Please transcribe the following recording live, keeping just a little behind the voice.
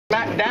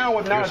Back down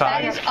with no.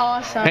 That is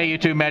awesome. Hey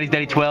YouTube, Maddie's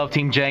Daddy 12,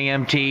 Team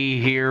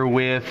JMT here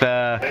with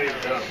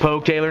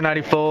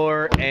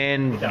PogueTaylor94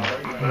 and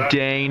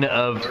Dane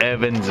of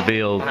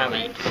Evansville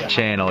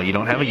channel. You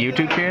don't have a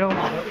YouTube channel?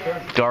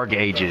 Dark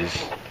Ages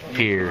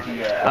here.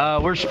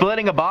 We're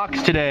splitting a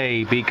box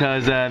today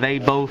because they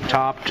both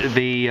topped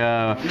the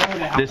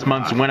this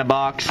month's win a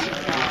box,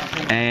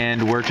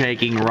 and we're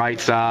taking right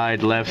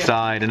side, left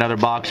side, another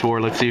box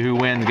war. Let's see who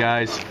wins,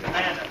 guys.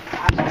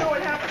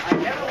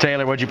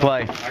 Taylor, what'd you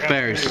play?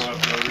 Fairies.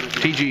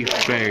 TG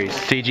Fairies.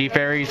 TG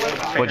Fairies?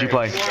 What'd you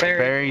play?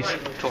 Fairies.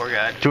 Tour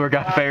guide. Tour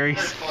guide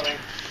Fairies.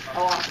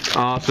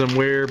 Awesome.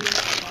 We're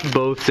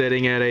both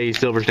sitting at a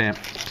silver stamp.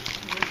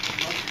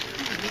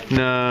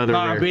 No, they're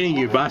I'm beating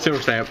you by a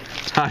silver stamp.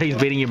 He's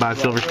beating you by a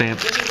silver stamp.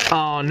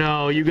 Oh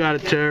no, you got a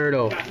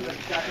turtle.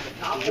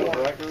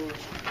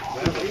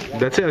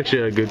 That's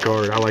actually a good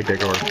card. I like that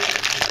card.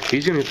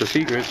 He's gonna get the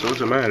secret, so it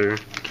doesn't matter.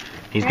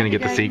 He's gonna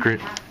get the secret.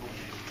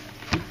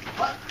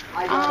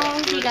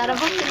 You got a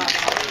book.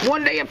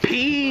 One day a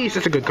piece.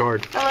 That's a good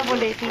card. I love one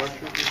day a piece.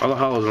 All the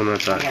hollows on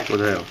that side. What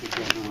the hell?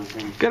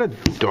 Got a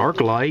dark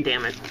light.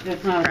 Damn it.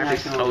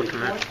 Crappy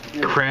ultimate.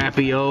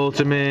 Crappy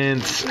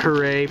ultimates.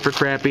 Hooray for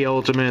crappy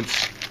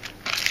ultimates.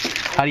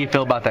 How do you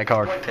feel about that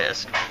card?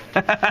 Pissed.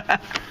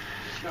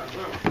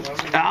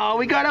 Oh,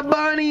 we got a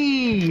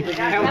bunny!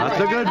 That's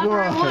a good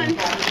one.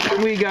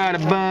 We got a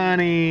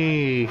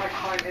bunny.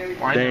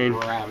 Dane,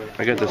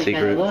 I got the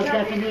secret. You're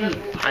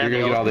gonna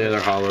get all the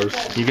other hollows.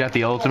 You got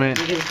the ultimate.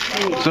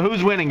 So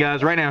who's winning,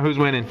 guys? Right now, who's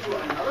winning?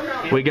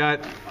 We got.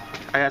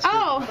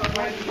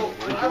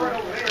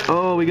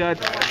 Oh, we got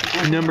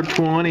number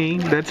 20.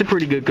 That's a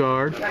pretty good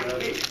card.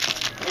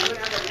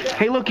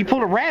 Hey, look, you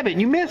pulled a rabbit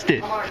and you missed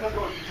it.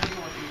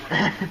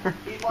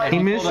 He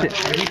missed it.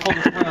 He pulled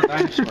a foil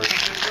dinosaur.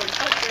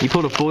 You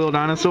pulled a foil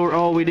dinosaur?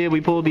 Oh, we did. We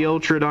pulled the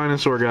ultra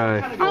dinosaur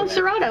guy. Oh,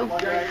 Serato.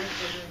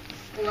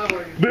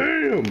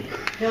 Bam!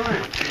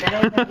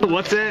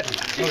 What's that?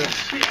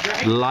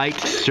 Light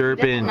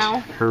serpent. No.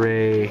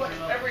 Hooray.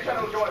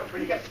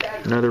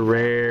 Another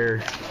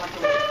rare.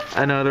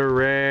 Another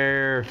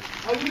rare.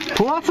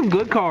 Pull out some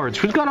good cards.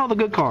 Who's got all the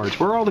good cards?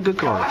 Where are all the good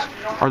cards?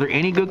 Are there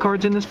any good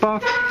cards in this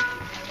box?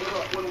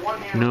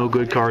 No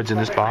good cards in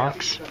this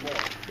box.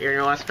 You're in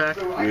your last pack?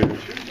 Yeah.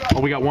 Oh,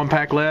 we got one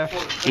pack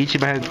left. Each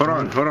of us has. Hold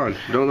on.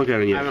 Don't look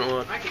at it yet. I haven't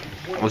looked.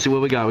 Let's see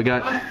what we got. We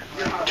got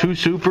 2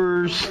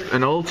 supers,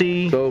 an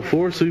ulti, So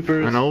 4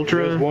 supers, an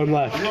ultra. there's 1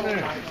 left.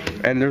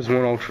 And there's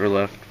 1 ultra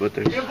left, but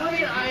there's...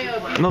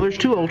 No, there's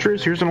 2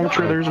 ultras. Here's an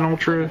ultra, there's an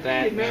ultra.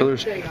 So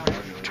there's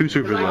 2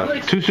 supers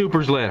left. 2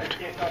 supers left.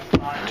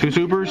 2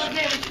 supers.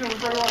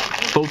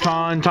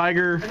 Photon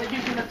Tiger.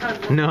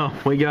 No,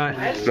 we got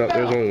No,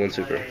 there's only 1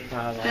 super.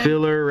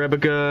 Filler,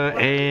 Rebecca,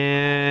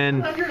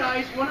 and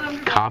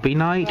Copy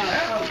Knight.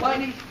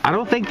 I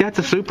don't think that's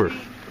a super.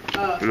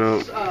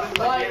 No.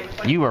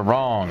 You are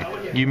wrong.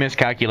 You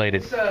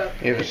miscalculated.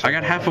 I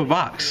got half a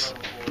box.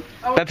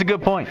 That's a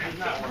good point.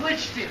 What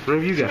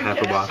have you got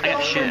half a box?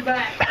 Shit.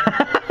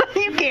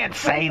 You can't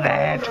say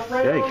that.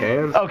 Yeah, you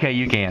can. Okay,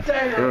 you can.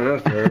 No,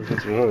 that's fair.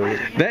 That's one.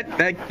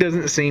 That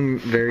doesn't seem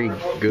very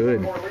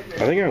good.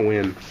 I think I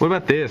win. What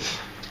about this?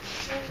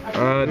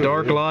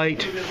 Dark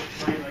Light,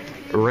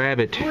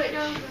 Rabbit,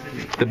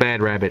 the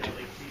bad rabbit.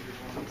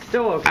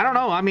 Still I don't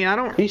know. I mean, I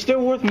don't. He's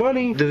still worth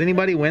money. Does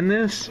anybody win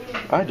this?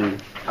 I do.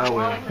 I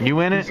win. You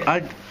win it? I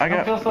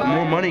got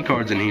more money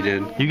cards than he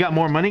did. You got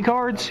more money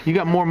cards? You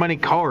got more money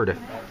card.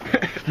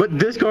 But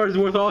this card is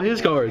worth all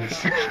his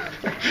cards.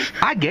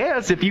 I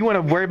guess if you want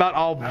to worry about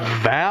all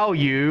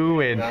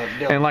value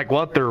and like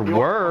what they're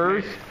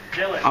worth.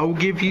 I will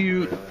give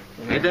you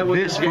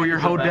this for your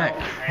whole deck.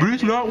 But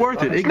it's not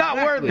worth it. It's not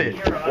worth it.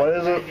 What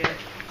is it?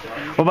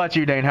 What about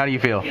you, Dane? How do you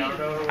feel?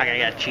 I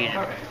got cheated.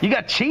 You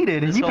got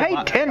cheated? You paid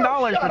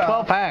 $10 for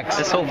 12 packs.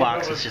 This whole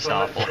box was just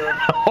awful. The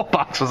whole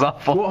box was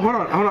awful. Well, hold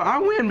on. I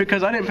win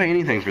because I didn't pay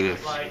anything for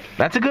this.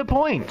 That's a good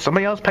point.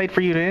 Somebody else paid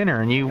for you to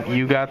enter, and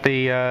you got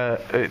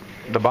the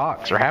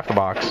box or half the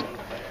box.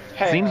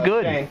 Seems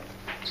good. Okay.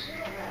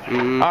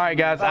 All right,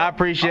 guys. I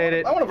appreciate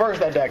it. I want to verse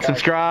that deck.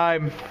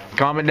 Subscribe.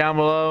 Comment down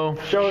below.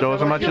 Show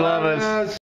us how much you love us.